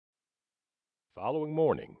Following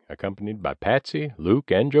morning, accompanied by Patsy, Luke,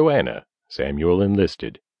 and Joanna, Samuel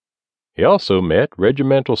enlisted. He also met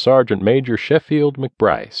Regimental Sergeant Major Sheffield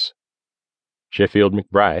McBryce. Sheffield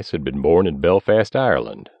McBryce had been born in Belfast,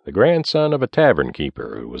 Ireland, the grandson of a tavern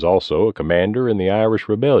keeper who was also a commander in the Irish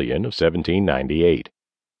Rebellion of 1798.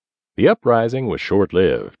 The uprising was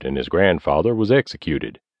short-lived, and his grandfather was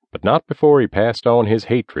executed, but not before he passed on his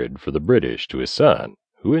hatred for the British to his son,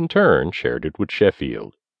 who in turn shared it with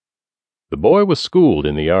Sheffield. The boy was schooled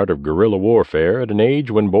in the art of guerrilla warfare at an age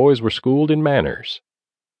when boys were schooled in manners.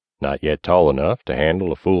 Not yet tall enough to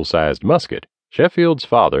handle a full-sized musket, Sheffield's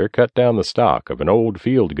father cut down the stock of an old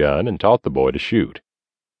field gun and taught the boy to shoot.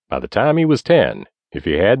 By the time he was 10, if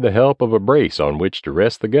he had the help of a brace on which to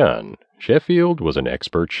rest the gun, Sheffield was an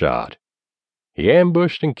expert shot. He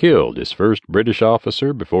ambushed and killed his first British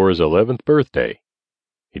officer before his 11th birthday.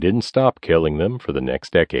 He didn't stop killing them for the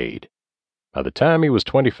next decade. By the time he was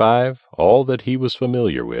 25, all that he was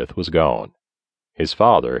familiar with was gone. His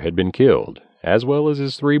father had been killed, as well as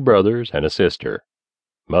his 3 brothers and a sister.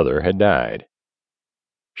 Mother had died.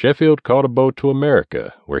 Sheffield caught a boat to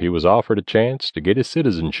America, where he was offered a chance to get his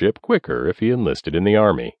citizenship quicker if he enlisted in the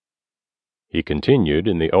army. He continued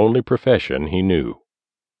in the only profession he knew.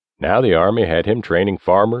 Now the army had him training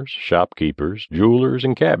farmers, shopkeepers, jewelers,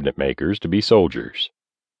 and cabinet makers to be soldiers.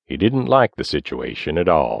 He didn't like the situation at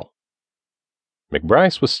all.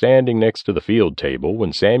 McBryce was standing next to the field table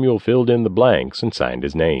when Samuel filled in the blanks and signed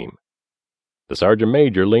his name. The sergeant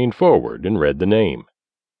major leaned forward and read the name.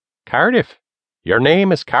 "Cardiff. Your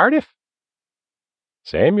name is Cardiff?"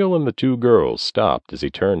 Samuel and the 2 girls stopped as he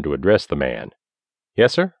turned to address the man.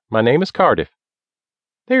 "Yes, sir. My name is Cardiff."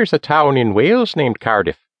 "There's a town in Wales named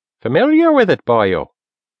Cardiff. Familiar with it, boyo?"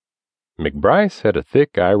 McBryce had a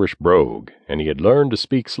thick Irish brogue, and he had learned to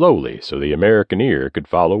speak slowly so the American ear could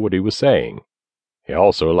follow what he was saying. He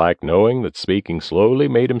also liked knowing that speaking slowly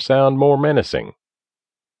made him sound more menacing.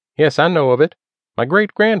 "Yes, I know of it. My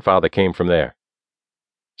great-grandfather came from there."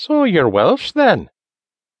 "So you're Welsh, then?"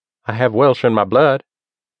 "I have Welsh in my blood."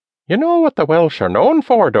 "You know what the Welsh are known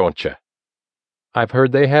for, don't you?" "I've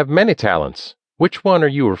heard they have many talents. Which one are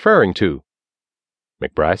you referring to?"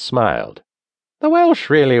 McBryce smiled. "The Welsh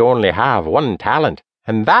really only have one talent,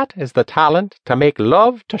 and that is the talent to make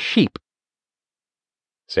love to sheep."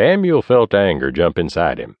 Samuel felt anger jump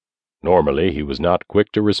inside him. Normally, he was not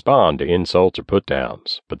quick to respond to insults or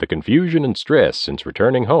put-downs, but the confusion and stress since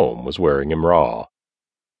returning home was wearing him raw.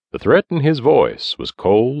 The threat in his voice was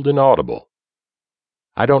cold and audible.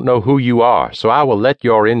 "I don't know who you are, so I will let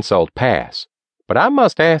your insult pass, but I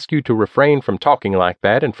must ask you to refrain from talking like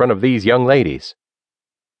that in front of these young ladies."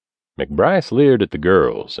 McBryce leered at the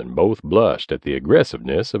girls, and both blushed at the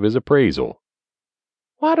aggressiveness of his appraisal.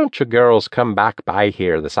 "Why don't you girls come back by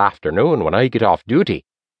here this afternoon when I get off duty?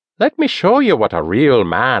 Let me show you what a real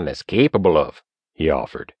man is capable of," he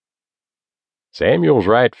offered. Samuel's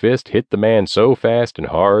right fist hit the man so fast and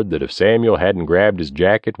hard that if Samuel hadn't grabbed his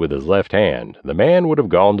jacket with his left hand, the man would have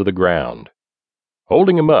gone to the ground.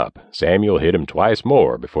 Holding him up, Samuel hit him twice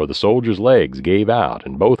more before the soldier's legs gave out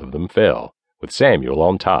and both of them fell, with Samuel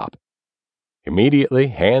on top. Immediately,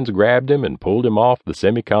 hands grabbed him and pulled him off the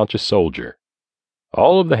semi-conscious soldier.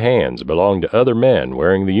 All of the hands belonged to other men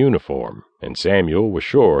wearing the uniform, and Samuel was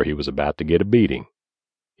sure he was about to get a beating.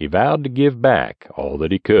 He vowed to give back all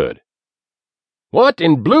that he could. "What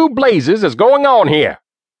in blue blazes is going on here?"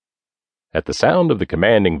 At the sound of the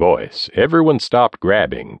commanding voice, everyone stopped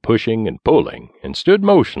grabbing, pushing, and pulling, and stood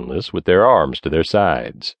motionless with their arms to their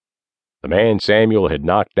sides. The man Samuel had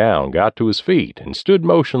knocked down got to his feet and stood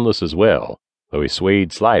motionless as well, though he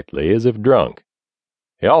swayed slightly as if drunk.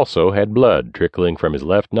 He also had blood trickling from his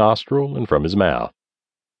left nostril and from his mouth.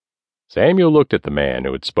 Samuel looked at the man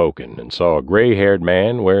who had spoken and saw a gray-haired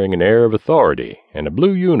man wearing an air of authority and a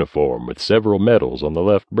blue uniform with several medals on the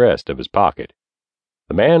left breast of his pocket.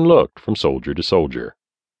 The man looked from soldier to soldier.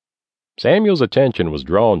 Samuel's attention was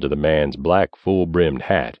drawn to the man's black full-brimmed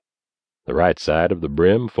hat. The right side of the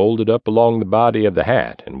brim folded up along the body of the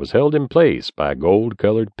hat and was held in place by a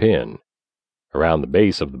gold-colored pin. Around the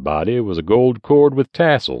base of the body was a gold cord with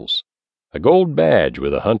tassels. A gold badge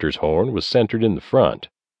with a hunter's horn was centered in the front.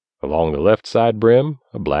 Along the left side brim,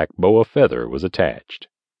 a black boa feather was attached.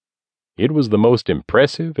 It was the most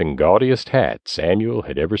impressive and gaudiest hat Samuel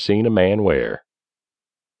had ever seen a man wear.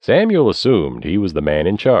 Samuel assumed he was the man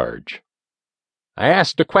in charge. "I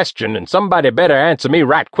asked a question, and somebody better answer me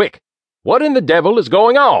right quick. What in the devil is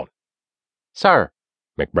going on?" "Sir,"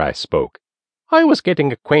 McBryce spoke, "I was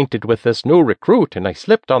getting acquainted with this new recruit, and I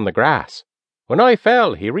slipped on the grass. When I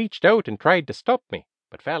fell, he reached out and tried to stop me,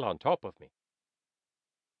 but fell on top of me.